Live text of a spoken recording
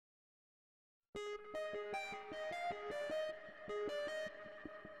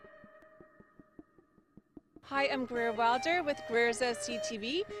Hi, I'm Greer with Greer's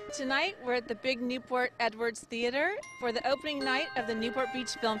OC-TV. Tonight we're at the big Newport Edwards Theater for the opening night of the Newport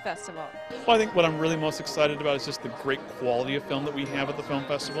Beach Film Festival. Well, I think what I'm really most excited about is just the great quality of film that we have at the film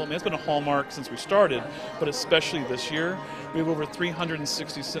festival. I mean, it's been a hallmark since we started, but especially this year. We have over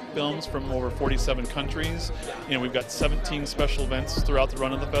 360 films from over 47 countries. You know, we've got 17 special events throughout the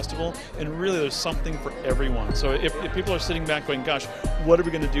run of the festival, and really there's something for everyone. So if people are sitting back going, gosh, what are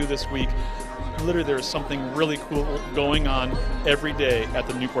we going to do this week? Literally, there is something really cool going on every day at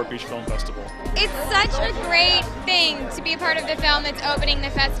the Newport Beach Film Festival. It's such a great thing to be a part of the film that's opening the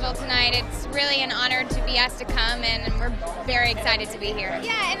festival tonight. It's really an honor to be asked to come, and we're very excited to be here.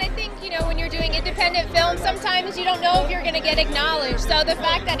 Yeah, and I think, you know, when you're doing independent film, sometimes you don't know if you're going to get acknowledged. So the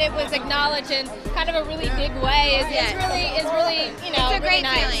fact that it was acknowledged in kind of a really big way is really, you know, it's a great really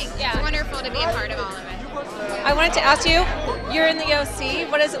nice. feeling. Yeah. It's wonderful to be a part of all of it. I wanted to ask you, you're in the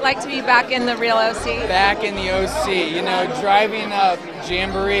OC. What is it like to be back in the real OC? Back in the OC, you know, driving up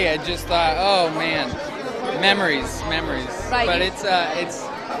Jamboree, I just thought, oh man, memories. Right. But it's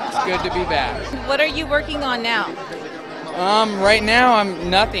good to be back. What are you working on now? Right now I'm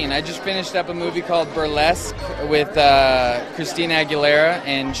nothing. I just finished up a movie called Burlesque with Christina Aguilera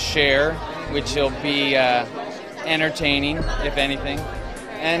and Cher, which will be entertaining, if anything.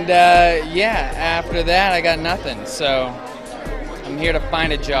 And yeah, after that I got nothing, so I'm here to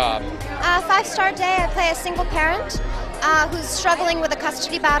find a job. 5-star day, I play a single parent who's struggling with a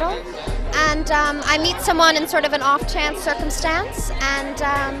custody battle, and I meet someone in sort of an off-chance circumstance, and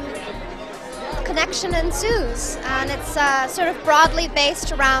connection ensues, and it's sort of broadly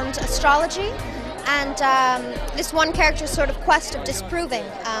based around astrology, and this one character's sort of quest of disproving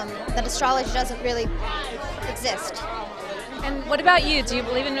that astrology doesn't really exist. And what about you? Do you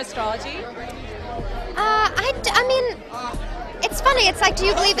believe in astrology? I mean, it's funny. It's like, do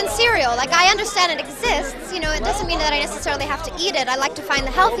you believe in cereal? Like, I understand it exists. You know, it doesn't mean that I necessarily have to eat it. I like to find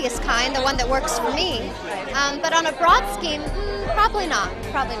the healthiest kind, the one that works for me. But on a broad scheme, probably not.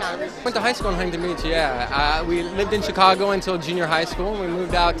 Probably not. Went to high school in Huntington Beach, yeah. We lived in Chicago until junior high school. We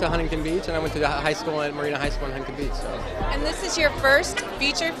moved out to Huntington Beach, and I went to the high school at Marina High School in Huntington Beach. So. And this is your first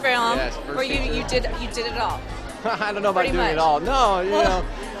feature film where feature. you did it all. I don't know about Pretty doing much. it all. No, you know,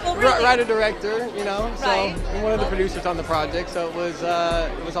 really? writer-director, you know, so Right. I'm one of the producers on the project, so it was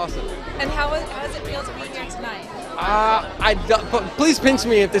awesome. And how does it feel to be here tonight? Please pinch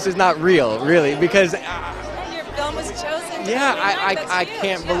me if this is not real, really, because Your film was chosen. yeah, I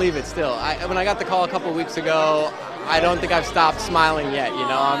can't believe it still. When I got the call a couple weeks ago, I don't think I've stopped smiling yet, you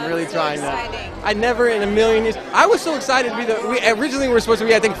know. I'm really trying exciting. I never in a million years. I was so excited to be we originally were supposed to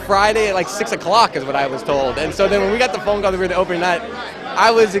be, I think, Friday at like 6 o'clock is what I was told. And so then when we got the phone call that we were the opening night,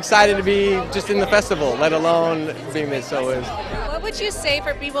 I was excited to be just in the festival, let alone being this. So it was. What would you say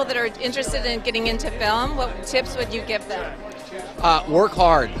for people that are interested in getting into film? What tips would you give them? Work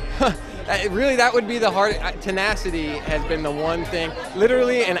hard. Really, that would be the hard. Tenacity has been the one thing.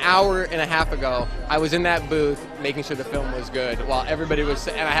 Literally an hour and a half ago, I was in that booth making sure the film was good while everybody was,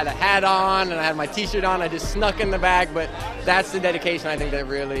 and I had a hat on and I had my t-shirt on. I just snuck in the back, but that's the dedication I think that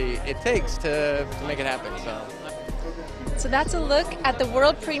really it takes to make it happen. So that's a look at the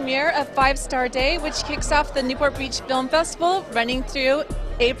world premiere of 5-Star Day, which kicks off the Newport Beach Film Festival running through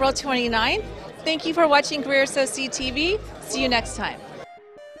April 29th. Thank you for watching Greer's OC-TV. See you next time.